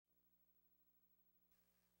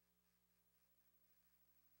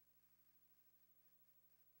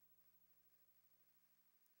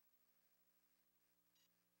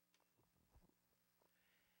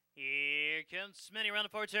Here comes Smitty around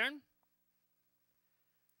the four turn.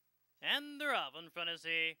 And they're off. In front is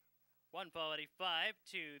a 145,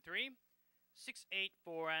 2, 3, 6, 8,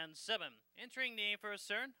 4, and 7. Entering the first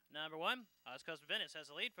turn, number 1, Oscar Venice has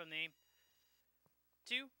the lead from the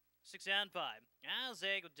 2, 6, and 5. As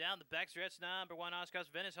they go down the backstretch, number 1, Oscar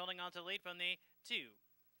Venice holding on to the lead from the 2,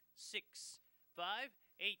 6, 5,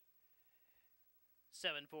 8,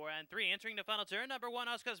 7, 4, and 3. Entering the final turn, number 1,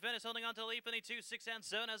 Oscar Venice holding on to the lead from the 2, 6, and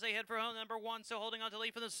 7 as they head for home. Number 1 still holding on to the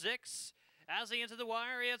lead from the 6. As they enter the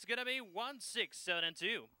wire, it's going to be 1, 6, 7, and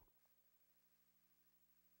 2.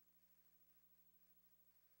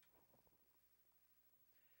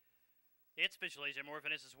 It's official Asia Moore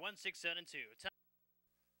finishes 1, 6, 7, and 2.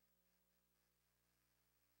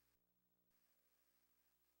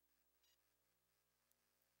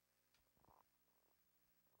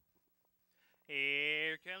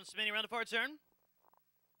 Here comes Smitty around the fourth turn.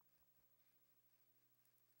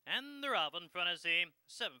 And they're off. In front is the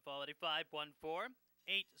 7, followed by 5, 1, 4,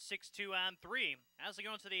 8, 6, 2, and 3. As they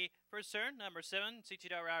go into the first turn, number 7,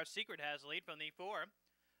 CTWR Secret has the lead from the 4,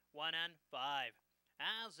 1, and 5.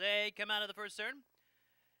 As they come out of the first turn,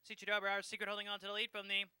 CTWR Secret holding on to the lead from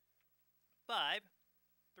the 5,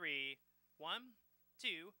 3, 1,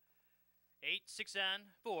 2, 8, 6, and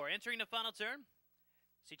 4. Entering the final turn,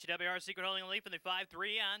 CTWR Secret holding the lead from the 5,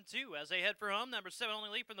 3, and 2. As they head for home, number 7 holding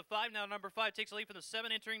the lead from the 5. Now number 5 takes the lead from the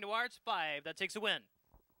 7, entering the wire. It's 5 that takes a win.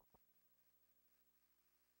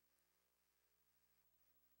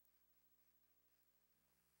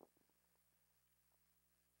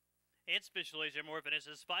 It's official Asia Moore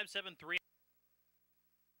finishes 5, 7, 3.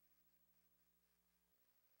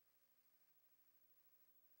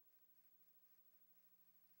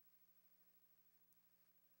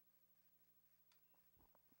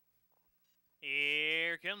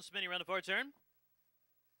 Here comes Smitty around the fourth turn.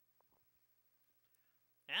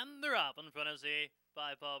 And they're off. In front of the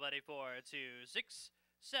 5, followed by 4, 2, 6,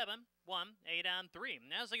 7, 1, 8, and 3.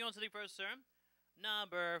 As they go into the first turn,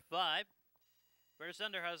 number 5, First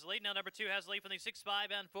Under has the lead. Now number 2 has the lead from the 6,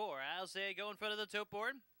 5, and 4. As they go in front of the tote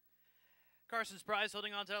board, Carson's Prize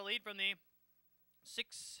holding on to the lead from the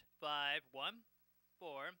 6, 5, 1,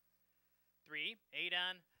 4, 3, 8,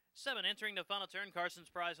 and 7. Entering the final turn, Carson's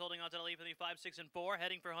Prize holding on to the lead from the 5, 6, and 4.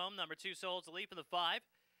 Heading for home, number 2 holds the lead from the 5.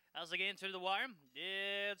 As they get into the wire,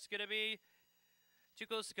 it's going to be too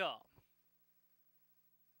close to call.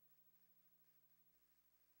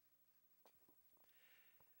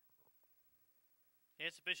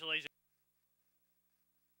 It's official Asia.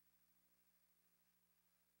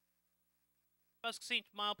 Musk 16th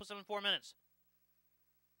mile plus 4 minutes.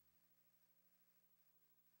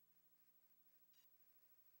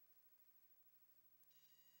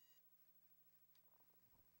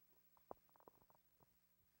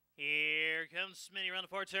 Here comes Smitty around the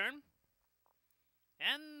fourth turn.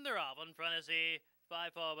 And they're off. In front is the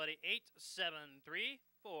 5, followed by 8, 7, 3,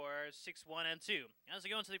 4, 6, 1, and 2. As they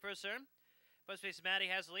go into the first turn, first base Matty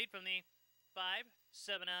has the lead from the 5,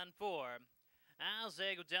 7, and 4. As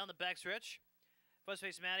they go down the backstretch, first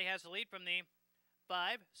base Matty has the lead from the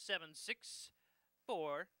 5, 7, 6,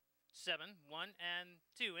 4, 7, 1, and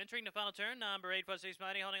 2. Entering the final turn, number 8, first base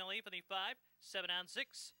Matty holding a lead from the 5, 7, and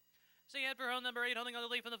 6. So you head for home, number 8 holding on the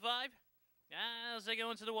lead from the 5. As they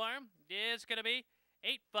go into the wire, it's going to be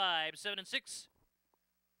 8, 5, 7, and 6.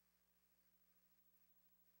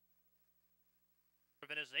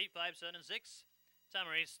 Finish 8, 5, 7, and 6. Time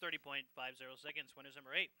of race 30.50 seconds. Winners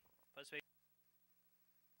number 8. Plus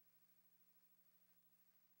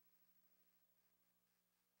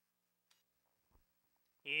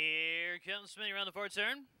here comes Smitty around the fourth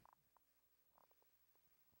turn.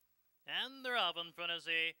 And they're off. In front of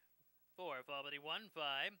the 4, followed by the 1, 5,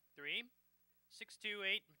 3, 6, 2,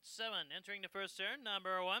 8, 7. Entering the first turn,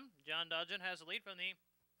 number 1, John Dodgen has the lead from the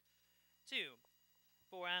 2,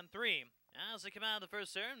 4, and 3. As they come out of the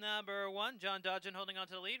first turn, number 1, John Dodgen holding on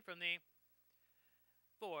to the lead from the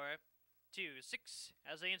 4, 2, 6.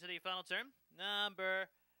 As they enter the final turn, number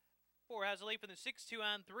 4 has the lead from the 6, 2,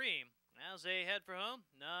 and 3. As they head for home,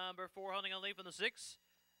 number 4 holding on the lead from the 6.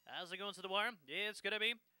 As they go into the wire, it's going to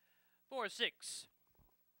be 4, 6.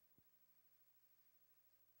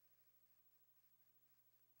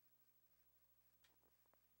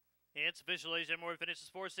 It's official Asia Moore finishes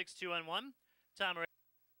 4, 6, 2, and 1. Time.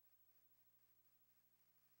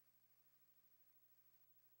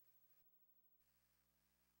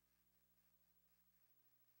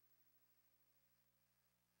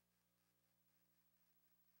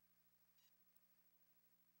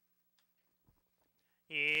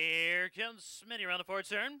 Here comes Smitty around the fourth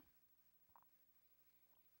turn.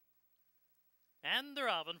 And they're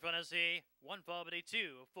off in front of the 1 4 buddy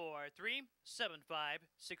 2 4 3 7 5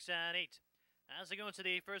 6 and 8. As they go into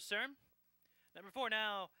the first turn, number 4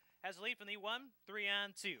 now has the lead from the 1 3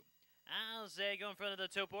 and 2. As they go in front of the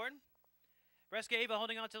tote board, Bresca Ava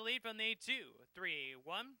holding on to the lead from the 2 3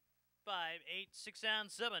 1 5 8 6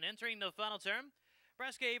 and 7. Entering the final turn,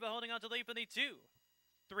 Bresca Ava holding on to the lead from the 2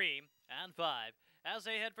 3 and 5. As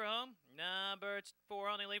they head for home, number 4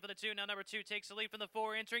 only lead for the 2. Now number 2 takes the lead from the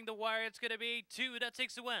 4. Entering the wire, it's going to be 2 that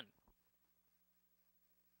takes the win.